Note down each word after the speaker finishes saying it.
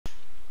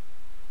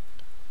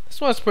This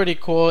one's pretty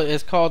cool.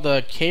 It's called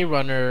the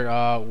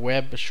Krunner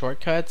web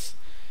shortcuts.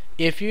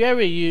 If you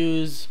ever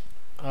use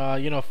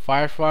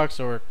Firefox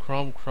or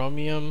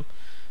Chromium,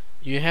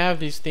 you have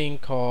this thing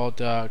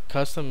called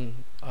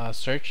custom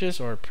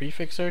searches or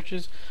prefix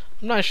searches.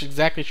 I'm not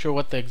exactly sure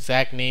what the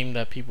exact name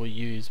that people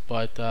use,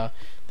 but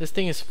this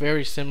thing is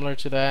very similar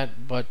to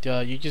that, but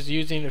you're just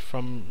using it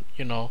from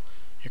your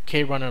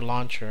Krunner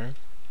launcher.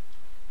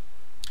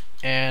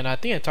 And I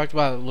think I talked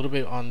about a little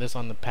bit on this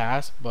on the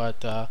past,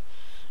 but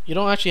you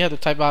don't actually have to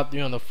type out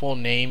the full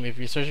name. If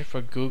you're searching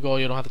for Google,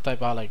 you don't have to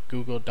type out like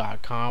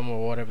google.com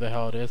or whatever the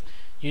hell it is.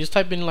 You just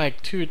type in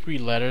like 2 or 3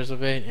 letters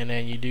of it, and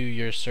then you do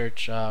your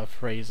search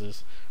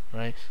phrases,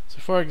 right? So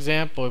for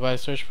example, if I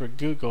search for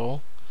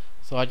Google,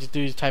 so I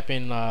just type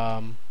in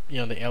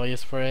the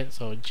alias for it,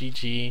 so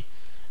GG,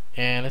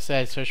 and let's say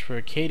I search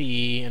for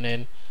KDE and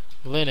then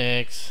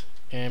Linux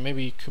and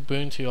maybe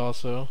Kubuntu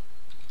also.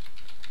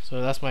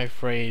 So that's my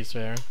phrase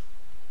there.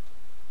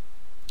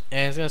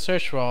 And it's gonna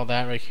search for all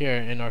that right here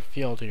in our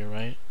field here,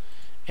 right?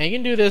 And you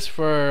can do this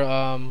for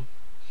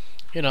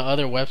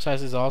other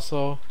websites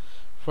also.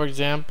 For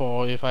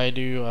example, if I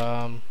do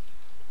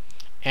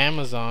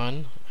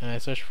Amazon and I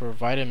search for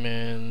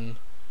vitamin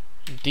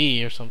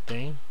D or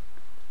something,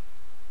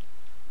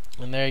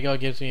 and there you go,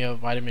 it gives me a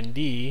vitamin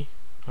D.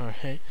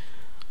 Alright,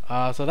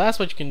 so that's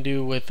what you can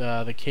do with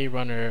the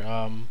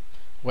Krunner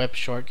web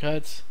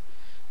shortcuts.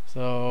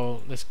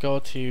 So let's go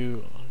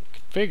to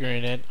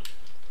configuring it.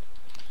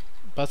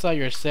 Bust out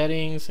your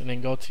settings and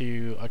then go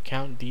to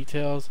account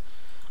details.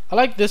 I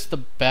like this the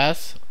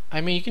best.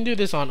 I mean, you can do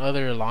this on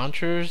other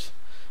launchers,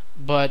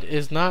 but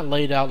it's not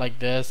laid out like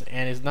this,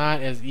 and it's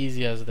not as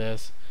easy as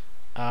this.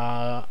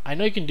 I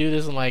know you can do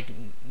this in like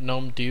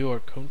GNOME Do or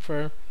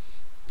Krunner,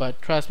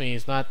 but trust me,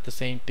 it's not the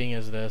same thing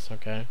as this.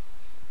 Okay,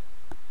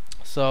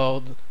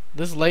 so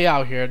this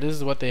layout here, this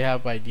is what they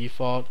have by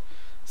default.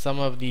 Some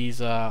of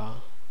these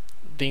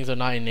things are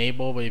not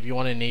enabled, but if you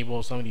want to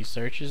enable some of these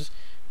searches,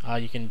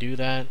 you can do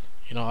that.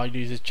 All you do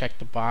is just check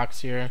the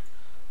box here,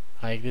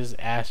 like this is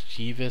Ask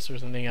Jeeves or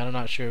something. I'm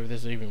not sure if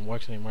this even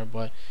works anymore,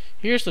 but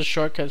here's the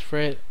shortcuts for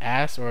it,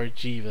 Ask or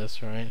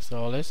Jeeves, right?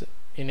 So let's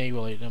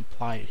enable it and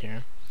apply it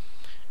here,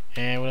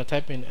 and we're gonna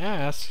type in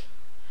Ask,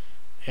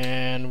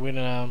 and we're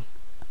gonna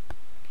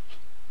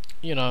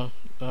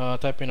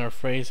type in our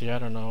phrase here. I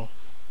don't know,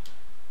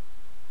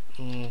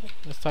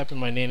 let's type in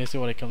my name and see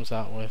what it comes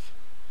out with.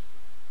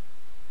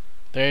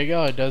 There you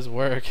go, it does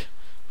work.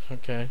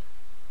 Okay.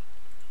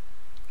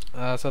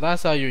 So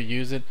that's how you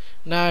use it.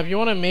 Now if you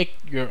want to make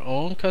your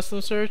own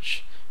custom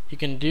search, you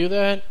can do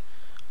that.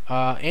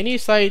 Any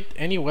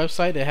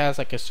website that has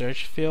like a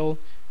search field,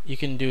 you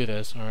can do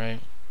this.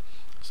 Alright,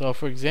 so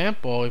for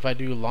example, if I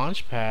do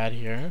Launchpad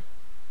here,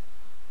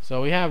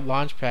 so we have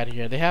Launchpad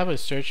here, they have a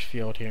search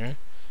field here,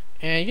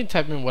 and you can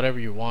type in whatever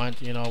you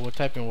want. We'll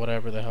type in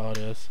whatever the hell it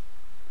is.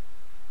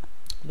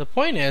 The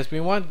point is, we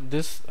want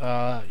this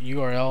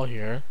URL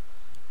here,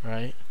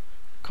 right?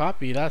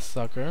 Copy that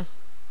sucker,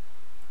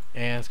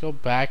 and let's go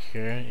back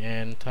here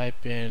and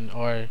type in,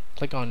 or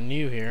click on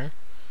new here,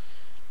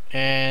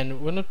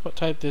 and we're gonna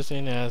type this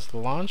in as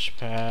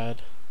Launchpad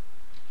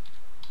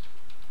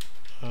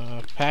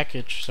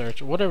package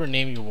search, whatever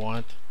name you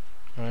want,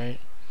 right?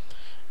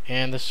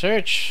 And the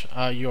search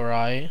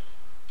URI,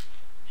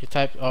 you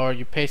type, or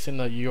you paste in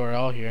the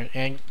URL here,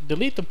 and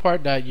delete the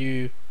part that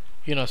you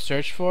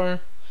search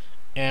for,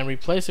 and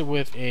replace it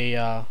with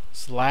a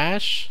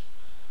slash.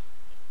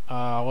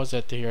 What's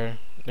that here?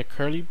 The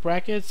curly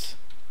brackets.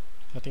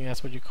 I think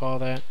that's what you call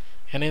that.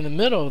 And in the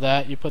middle of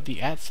that, you put the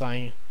 @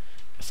 sign.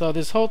 So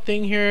this whole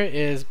thing here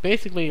is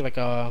basically like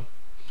a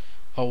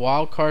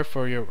wildcard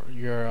for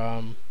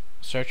your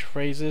search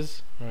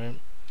phrases, right?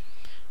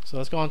 So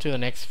let's go on to the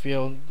next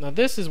field. Now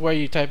this is where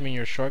you type in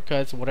your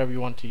shortcuts, whatever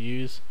you want to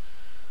use.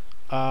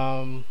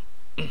 I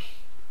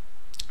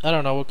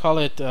don't know. We'll call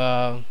it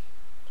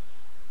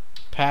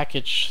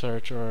package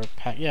search, or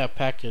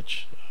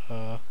package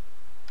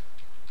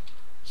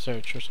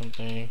search or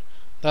something.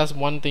 That's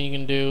one thing you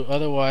can do.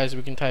 Otherwise,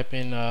 we can type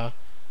in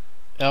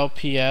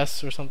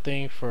LPS or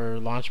something for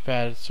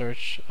Launchpad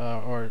search,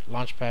 or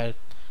Launchpad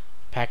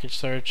package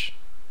search,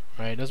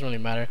 right? It doesn't really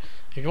matter.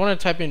 If you want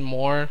to type in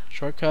more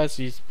shortcuts,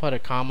 you just put a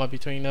comma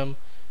between them,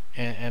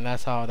 and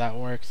that's how that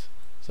works.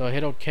 So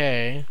hit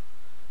OK,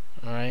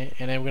 alright,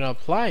 and then we're going to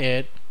apply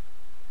it,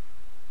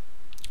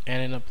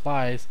 and it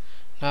applies.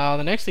 Now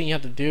the next thing you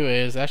have to do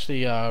is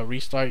actually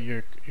restart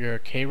your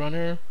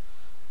Krunner.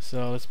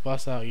 So let's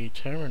bust out your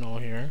terminal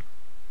here,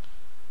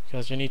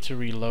 because you need to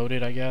reload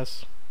it, I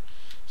guess.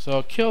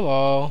 So kill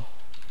all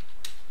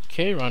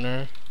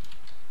Krunner,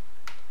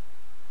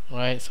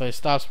 right? So it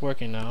stops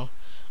working now.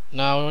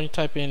 Now when you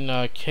type in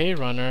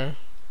Krunner,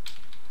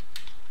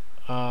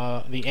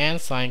 the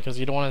and sign, because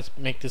you don't want to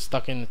make this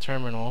stuck in the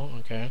terminal.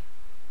 Okay,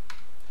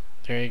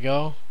 there you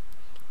go.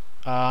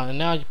 And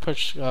now you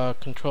push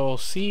Control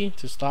C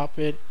to stop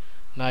it.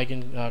 Now you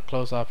can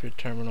close off your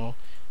terminal.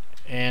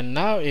 And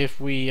now if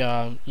we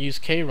use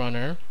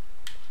Krunner,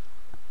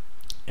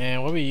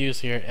 and what we use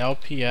here,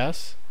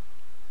 LPS,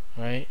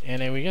 right?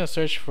 And then we're gonna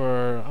search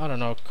for, I don't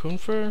know,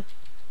 Krunner.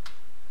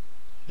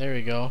 There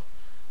we go.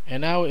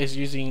 And now it's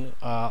using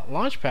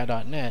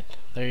launchpad.net.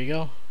 There you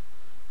go,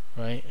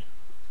 right?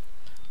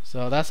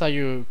 So that's how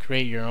you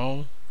create your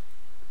own.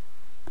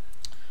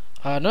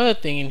 Another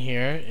thing in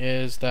here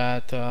is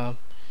that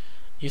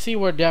you see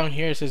where down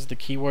here it says the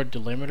keyword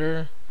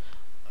delimiter.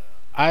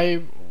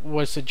 I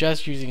would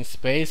suggest using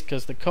space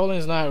because the colon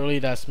is not really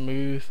that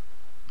smooth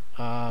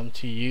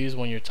to use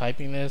when you're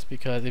typing this,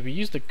 because if you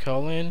use the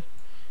colon,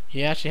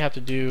 you actually have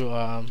to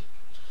do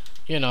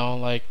you know,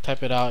 like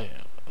type it out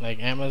like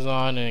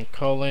Amazon and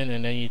colon,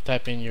 and then you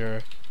type in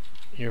your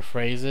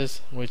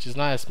phrases, which is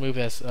not as smooth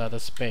as the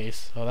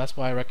space. So that's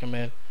why I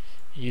recommend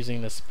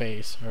using the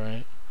space,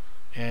 alright?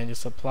 And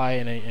just apply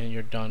it and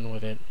you're done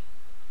with it.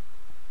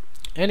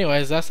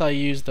 Anyways, that's how you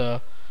use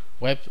the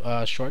web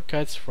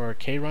shortcuts for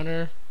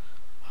Krunner.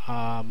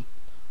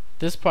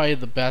 This is probably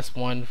the best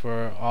one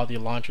for all the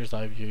launchers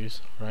I've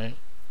used, right?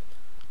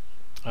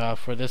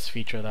 For this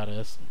feature, that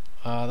is.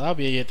 That'll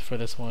be it for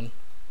this one.